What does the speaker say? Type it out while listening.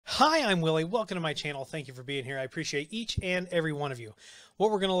Hi, I'm Willie. Welcome to my channel. Thank you for being here. I appreciate each and every one of you. What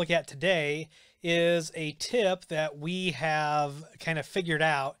we're going to look at today is a tip that we have kind of figured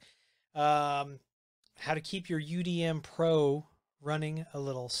out, how to keep your UDM Pro running a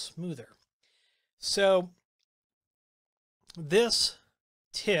little smoother. So this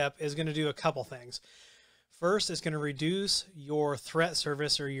tip is going to do a couple things. First, it's going to reduce your threat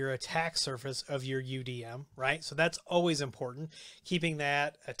surface or your attack surface of your UDM, right? So that's always important, keeping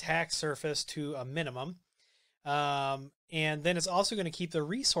that attack surface to a minimum. And then it's also going to keep the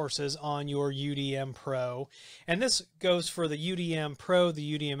resources on your UDM Pro. And this goes for the UDM Pro,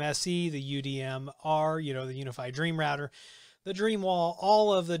 the UDM SE, the UDM R, the UniFi Dream Router, the DreamWall,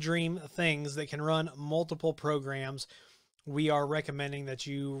 all of the Dream things that can run multiple programs. We are recommending that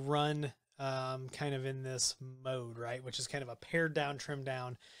you run kind of in this mode, right? Which is kind of a pared down, trimmed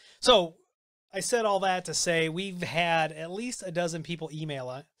down. So I said all that to say we've had at least a dozen people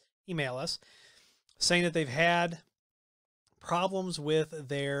email us saying that they've had problems with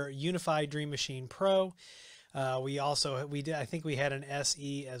their UniFi Dream Machine Pro. I think we had an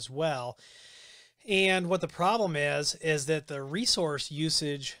SE as well. And what the problem is that the resource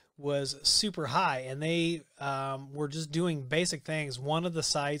usage was super high, and they were just doing basic things. One of the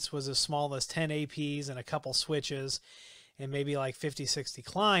sites was as small as 10 APs and a couple switches and maybe like 50, 60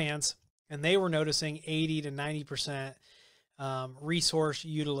 clients. And they were noticing 80 to 90% resource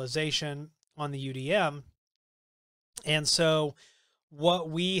utilization on the UDM. And so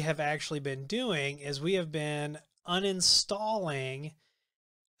what we have actually been doing is we have been uninstalling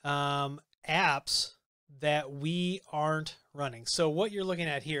apps that we aren't running. So what you're looking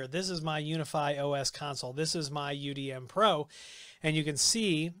at here, this is my UniFi OS console. This is my UDM Pro. And you can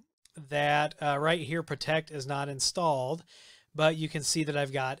see that right here, Protect is not installed, but you can see that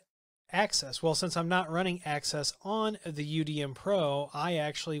I've got Access. Well, since I'm not running Access on the UDM Pro, I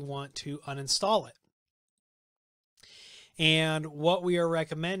actually want to uninstall it. And what we are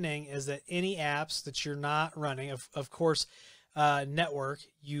recommending is that any apps that you're not running, of course, network,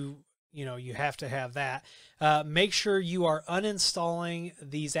 you have to have that. Make sure you are uninstalling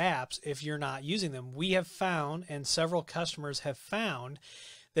these apps if you're not using them. We have found, and several customers have found,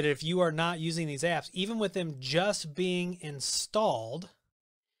 that if you are not using these apps, even with them just being installed,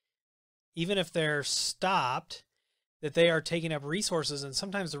 even if they're stopped, that they are taking up resources, and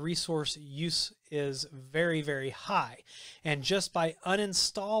sometimes the resource use is very, very high. And just by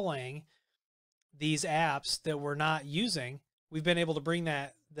uninstalling these apps that we're not using, we've been able to bring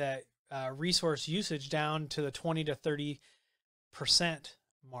that resource usage down to the 20 to 30%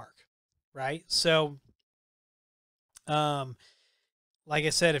 mark, right? So, like I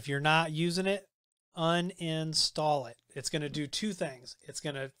said, if you're not using it, uninstall it. It's going to do two things. It's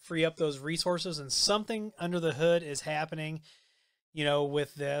going to free up those resources, and something under the hood is happening,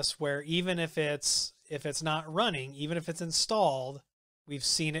 with this, where even if it's not running, even if it's installed, we've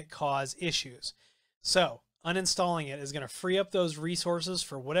seen it cause issues. So uninstalling it is going to free up those resources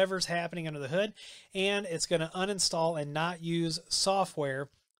for whatever's happening under the hood, and it's going to uninstall and not use software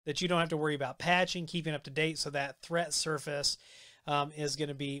that you don't have to worry about patching, keeping up to date, so that threat surface is going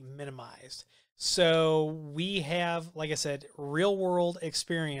to be minimized. So we have, like I said, real world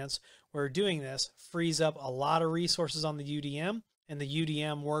experience where doing this frees up a lot of resources on the UDM, and the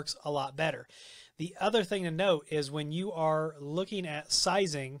UDM works a lot better. The other thing to note is when you are looking at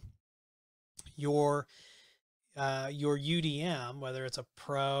sizing your UDM, whether it's a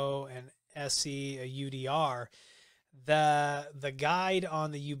Pro, an SE, a UDR, the guide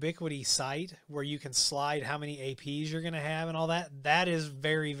on the Ubiquity site where you can slide how many APs you're going to have and all that is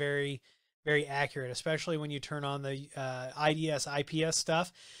very, very, very accurate, especially when you turn on the IDS, IPS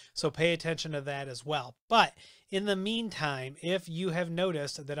stuff. So pay attention to that as well. But in the meantime, if you have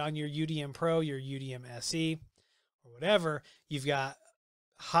noticed that on your UDM Pro, your UDM SE, or whatever, you've got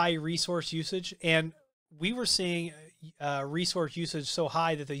high resource usage, and we were seeing resource usage so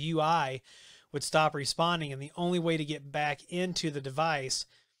high that the UI would stop responding, and the only way to get back into the device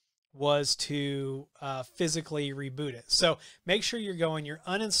was to physically reboot it. So make sure you're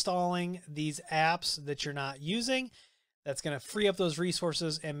uninstalling these apps that you're not using. That's going to free up those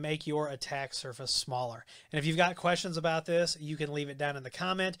resources and make your attack surface smaller. And if you've got questions about this, you can leave it down in the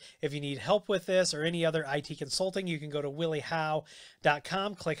comment. If you need help with this or any other IT consulting, you can go to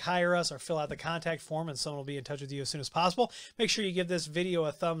williehowe.com, click Hire Us, or fill out the contact form, and someone will be in touch with you as soon as possible. Make sure you give this video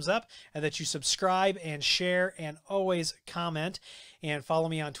a thumbs up, and that you subscribe and share, and always comment, and follow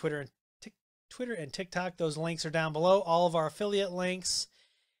me on Twitter and TikTok. Those links are down below. All of our affiliate links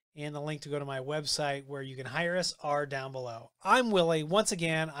and the link to go to my website where you can hire us are down below. I'm Willie. Once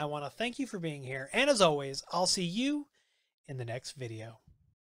again, I want to thank you for being here. And as always, I'll see you in the next video.